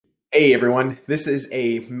Hey everyone, this is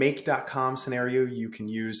a make.com scenario you can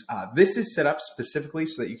use. This is set up specifically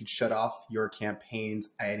so that you can shut off your campaigns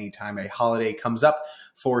anytime a holiday comes up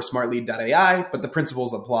for Smartlead.ai, but the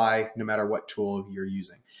principles apply no matter what tool you're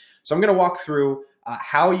using. So I'm going to walk through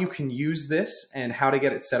how you can use this and how to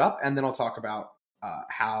get it set up, and then I'll talk about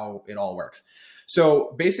how it all works.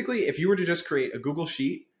 So basically, if you were to just create a Google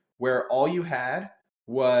Sheet where all you had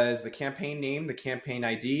was the campaign name, the campaign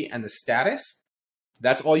ID, and the status,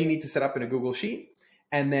 that's all you need to set up in a Google Sheet.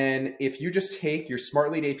 And then if you just take your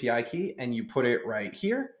Smartlead API key and you put it right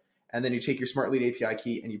here, and then you take your Smartlead API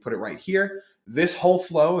key and you put it right here, this whole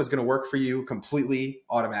flow is going to work for you completely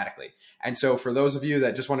automatically. And so for those of you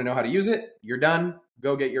that just want to know how to use it, you're done.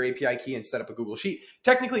 Go get your API key and set up a Google Sheet.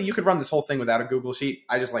 Technically, you could run this whole thing without a Google Sheet.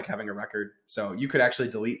 I just like having a record. So you could actually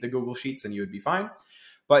delete the Google Sheets and you would be fine.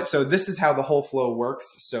 But so this is how the whole flow works.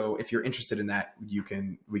 So if you're interested in that, we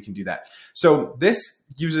can do that. So this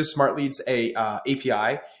uses Smartlead's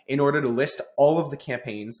API in order to list all of the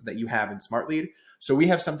campaigns that you have in Smartlead. So we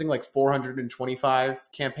have something like 425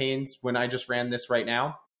 campaigns when I just ran this right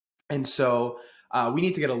now. And so we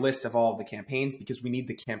need to get a list of all of the campaigns because we need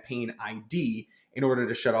the campaign ID in order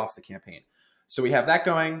to shut off the campaign. So we have that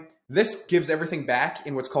going. This gives everything back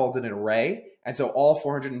in what's called an array. And so all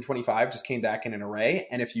 425 just came back in an array.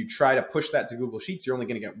 And if you try to push that to Google Sheets, you're only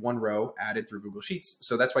going to get one row added through Google Sheets.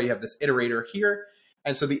 So that's why you have this iterator here.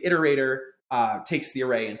 And so the iterator takes the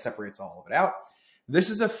array and separates all of it out. This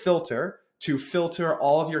is a filter to filter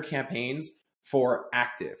all of your campaigns for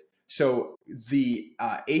active. So the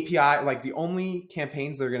API, like the only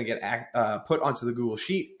campaigns that are going to get put onto the Google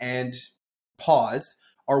Sheet and paused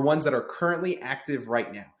are ones that are currently active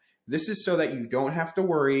right now. This is so that you don't have to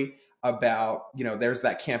worry about, there's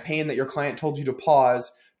that campaign that your client told you to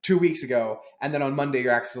pause 2 weeks ago, and then on Monday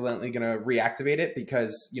you're accidentally going to reactivate it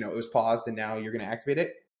because, it was paused and now you're going to activate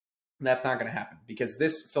it. And that's not going to happen because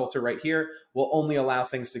this filter right here will only allow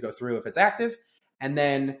things to go through if it's active. And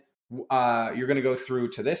then you're going to go through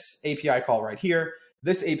to this API call right here.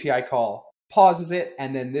 This API call pauses it,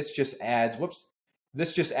 and then this just adds,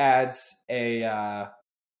 a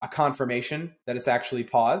confirmation that it's actually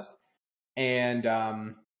paused.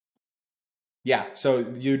 And yeah, so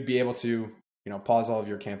you'd be able to, pause all of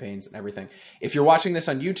your campaigns and everything. If you're watching this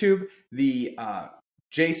on YouTube, the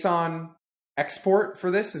JSON export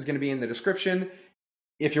for this is going to be in the description.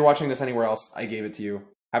 If you're watching this anywhere else, I gave it to you.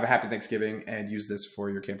 Have a happy Thanksgiving and use this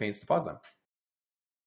for your campaigns to pause them.